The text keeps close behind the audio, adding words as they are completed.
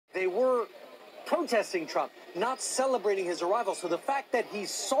they were protesting Trump, not celebrating his arrival. So the fact that he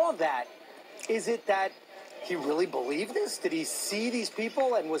saw that, is it that he really believed this? Did he see these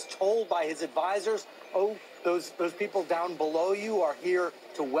people and was told by his advisors, oh, those people down below you are here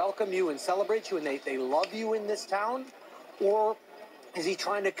to welcome you and celebrate you, and they love you in this town? Or is he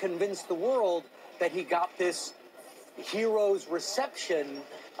trying to convince the world that he got this hero's reception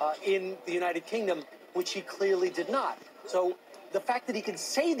in the United Kingdom, which he clearly did not? So the fact that he can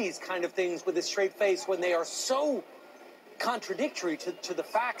say these kind of things with a straight face when they are so contradictory to the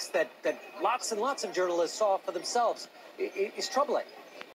facts that lots and lots of journalists saw for themselves is troubling.